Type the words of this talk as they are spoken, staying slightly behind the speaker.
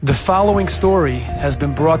The following story has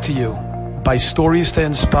been brought to you by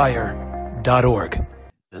StoriesToInspire.org.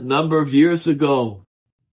 A number of years ago,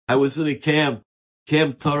 I was in a camp,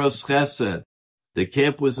 Camp Toras Chesed. The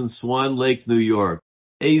camp was in Swan Lake, New York.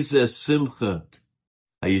 Eze Simcha,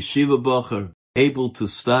 a yeshiva bocher, able to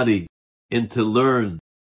study and to learn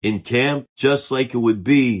in camp just like it would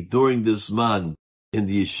be during this month in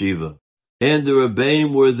the yeshiva. And the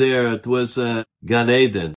Rebbeim were there. It was a Gan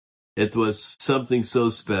Eden. It was something so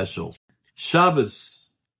special. Shabbos.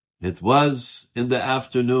 It was in the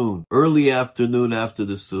afternoon, early afternoon after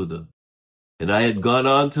the Suda. And I had gone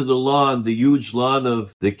on to the lawn, the huge lawn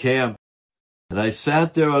of the camp. And I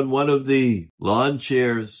sat there on one of the lawn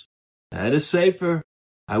chairs. I had a sefer.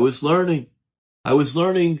 I was learning. I was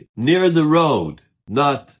learning near the road.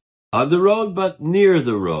 Not on the road, but near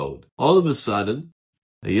the road. All of a sudden,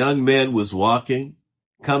 a young man was walking,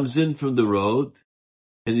 comes in from the road,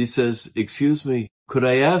 and he says, "Excuse me, could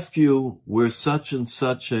I ask you where such and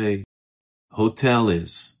such a hotel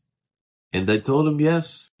is?" And I told him,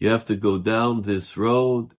 yes, you have to go down this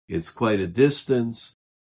road. It's quite a distance.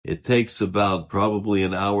 It takes about probably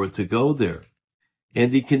an hour to go there.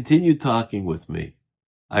 And he continued talking with me.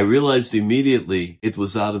 I realized immediately it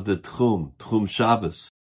was out of the Tchum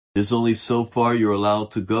Shabbos. There's only so far you're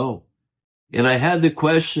allowed to go. And I had the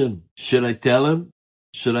question, should I tell him?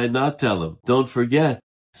 Should I not tell him? Don't forget,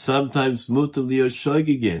 sometimes mutar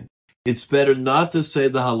liyoshoigigin. It's better not to say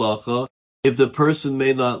the halacha if the person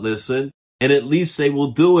may not listen, and at least they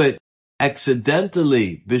will do it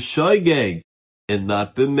accidentally, b'shoigeg, and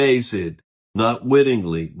not b'mezid, not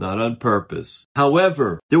wittingly, not on purpose.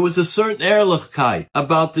 However, there was a certain ehrlichkeit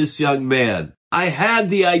about this young man. I had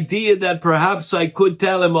the idea that perhaps I could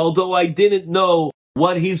tell him, although I didn't know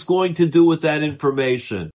what he's going to do with that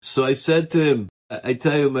information. So I said to him, I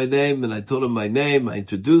tell you my name, and I told him my name. I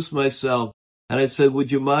introduced myself, and I said,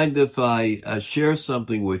 would you mind if I share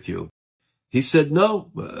something with you? He said,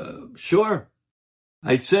 no, sure.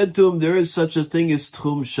 I said to him, there is such a thing as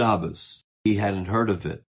Tchum Shabbos. He hadn't heard of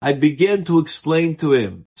it. I began to explain to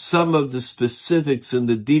him some of the specifics and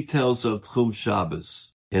the details of Tchum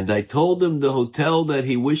Shabbos. And I told him the hotel that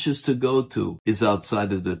he wishes to go to is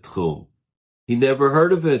outside of the Tchum. He never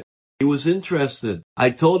heard of it. He was interested. I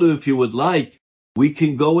told him, if you would like, we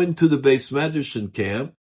can go into the Beis Medrash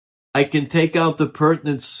camp. I can take out the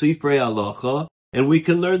pertinent Sifrei Halacha, and we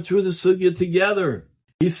can learn through the sugya together.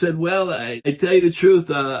 He said, well, I tell you the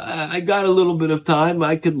truth, I got a little bit of time,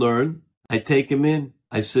 I could learn. I take him in.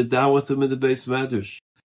 I sit down with him in the Beis Medrash.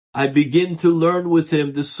 I begin to learn with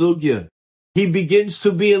him the sugya. He begins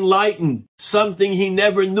to be enlightened, something he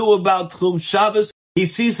never knew about Tchum Shabbos. He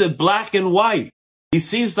sees it black and white. He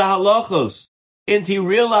sees the halachos. And he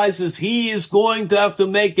realizes he is going to have to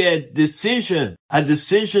make a decision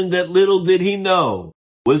that little did he know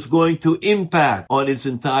was going to impact on his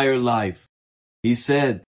entire life. He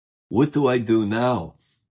said, what do I do now?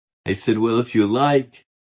 I said, well, if you like,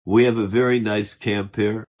 we have a very nice camp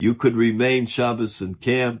here. You could remain Shabbos in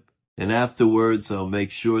camp, and afterwards I'll make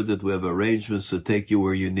sure that we have arrangements to take you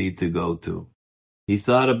where you need to go to. He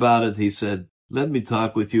thought about it. He said, let me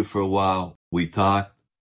talk with you for a while. We talked.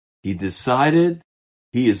 He decided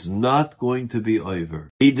he is not going to be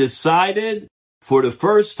over. He decided for the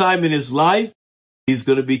first time in his life, he's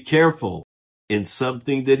going to be careful in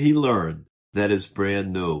something that he learned that is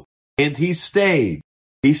brand new. And he stayed.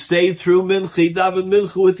 He stayed through Mincha. He davened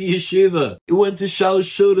Mincha with the yeshiva. He went to Shalosh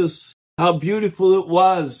Shudas. How beautiful it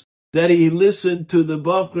was that he listened to the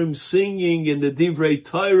Bachrim singing and the Divrei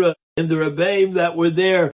Torah and the Rebbeim that were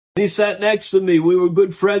there. And he sat next to me. We were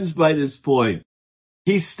good friends by this point.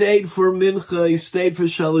 He stayed for Mincha, he stayed for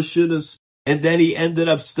Shalosh Shudas, and then he ended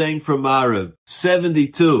up staying for Marav.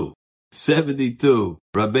 72.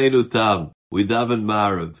 Rabbeinu Tam, we daven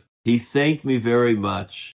Marav. He thanked me very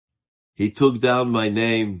much. He took down my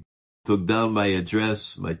name, took down my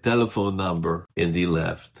address, my telephone number, and he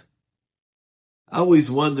left. I always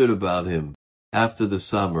wondered about him after the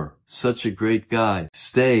summer. Such a great guy.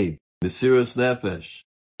 Stayed, Mesiras Nefesh.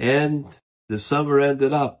 And the summer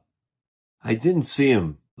ended up. I didn't see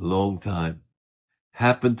him a long time.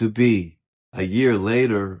 Happened to be a year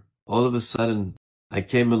later, all of a sudden, I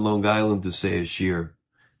came in Long Island to say a shir.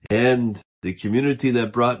 And the community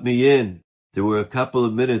that brought me in, there were a couple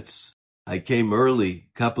of minutes. I came early,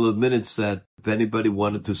 couple of minutes that if anybody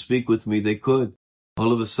wanted to speak with me, they could.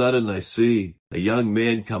 All of a sudden, I see a young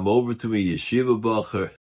man come over to me, yeshiva bocher,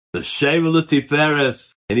 the Shem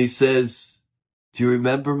L'Tiferes, and he says, do you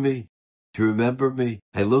remember me? Do you remember me?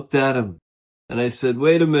 I looked at him. And I said,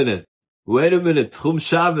 wait a minute, Tchum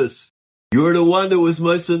Shabbos. You're the one that was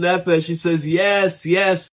Moshe Nefesh. He says,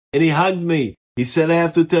 yes. And he hugged me. He said, I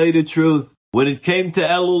have to tell you the truth. When it came to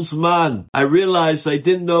Elul Zman, I realized I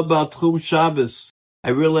didn't know about Tchum Shabbos. I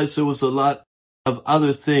realized there was a lot of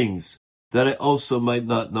other things that I also might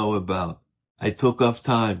not know about. I took off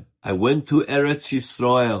time. I went to Eretz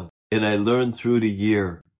Yisrael, and I learned through the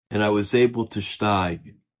year, and I was able to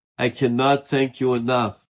steig. I cannot thank you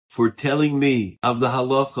enough for telling me of the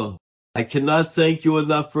halacha. I cannot thank you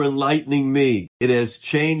enough for enlightening me. It has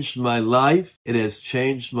changed my life. It has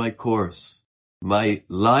changed my course. My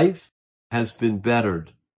life has been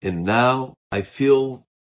bettered, and now I feel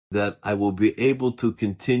that I will be able to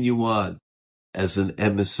continue on as an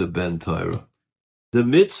emissary ben Torah. The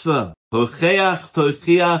mitzvah, hocheach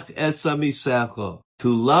tochiach es amisecha, to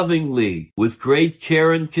lovingly, with great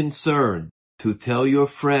care and concern, to tell your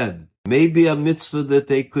friend, maybe a mitzvah that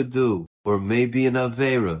they could do, or maybe an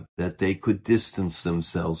avera that they could distance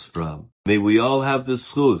themselves from. May we all have the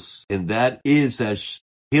schus, and that is, as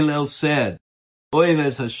Hillel said, ohev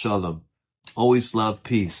hashalom, always love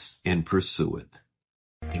peace and pursue it.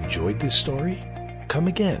 Enjoyed this story? Come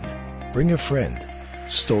again. Bring a friend.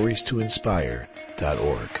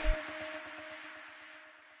 StoriesToInspire.org